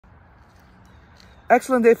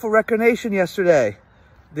Excellent day for recreation yesterday.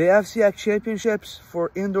 The FCIAC championships for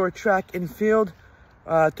indoor track and field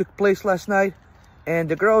took place last night, and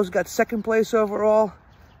the girls got second place overall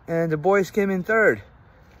and the boys came in third.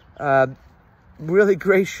 Really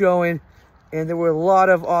great showing, and there were a lot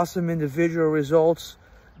of awesome individual results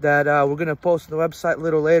that we're going to post on the website a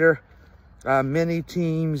little later. Many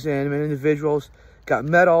teams and many individuals got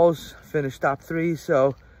medals, finished top 3,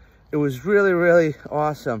 so it was really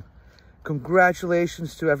awesome.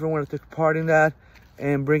 Congratulations to everyone that took part in that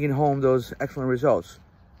and bringing home those excellent results.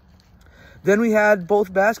 Then we had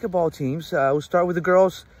both basketball teams. We'll start with the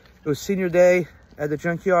girls. It was senior day at the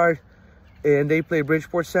junkyard, and they played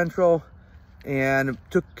Bridgeport Central and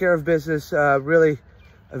took care of business. Really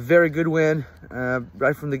a very good win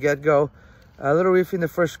right from the get-go. A little iffy in the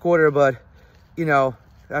first quarter, but you know,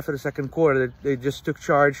 after the second quarter, they just took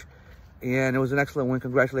charge, and it was an excellent win.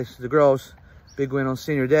 Congratulations to the girls. Big win on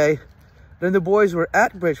senior day. Then the boys were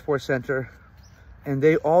at Bridgeport Center, and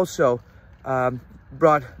they also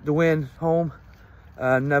brought the win home.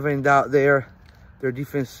 Never in doubt there. Their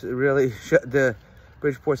defense really shut the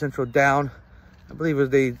Bridgeport Central down. I believe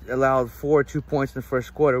they allowed 2 points in the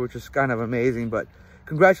first quarter, which is kind of amazing. But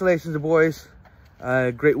congratulations to the boys.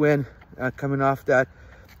 Great win coming off that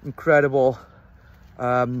incredible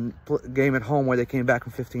game at home where they came back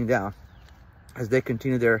from 15 down as they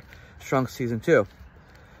continue their strong season 2.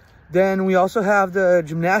 Then we also have the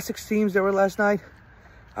gymnastics teams that were last night.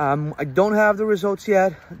 I don't have the results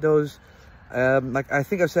yet. Those, like I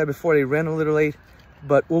think I said before, they ran a little late,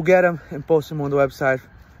 but we'll get them and post them on the website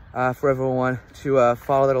for everyone to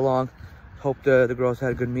follow that along. Hope the girls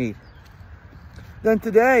had a good meet. Then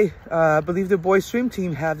today, I believe the boys swim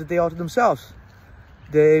team have the day all to themselves.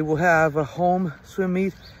 They will have a home swim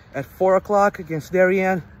meet at 4 o'clock against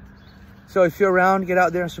Darien. So if you're around, get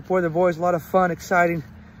out there and support the boys. A lot of fun, exciting,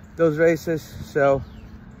 those races. So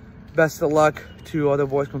best of luck to all the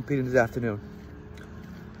boys competing this afternoon.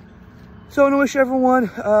 So I want to wish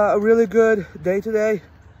everyone a really good day today,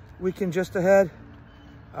 weekend just ahead.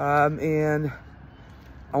 And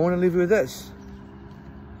I want to leave you with this.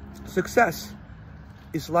 Success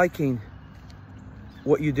is liking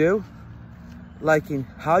what you do, liking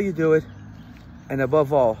how you do it, and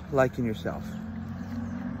above all, liking yourself.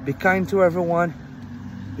 Be kind to everyone,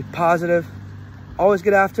 be positive, always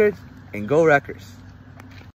get after it, and go Wreckers.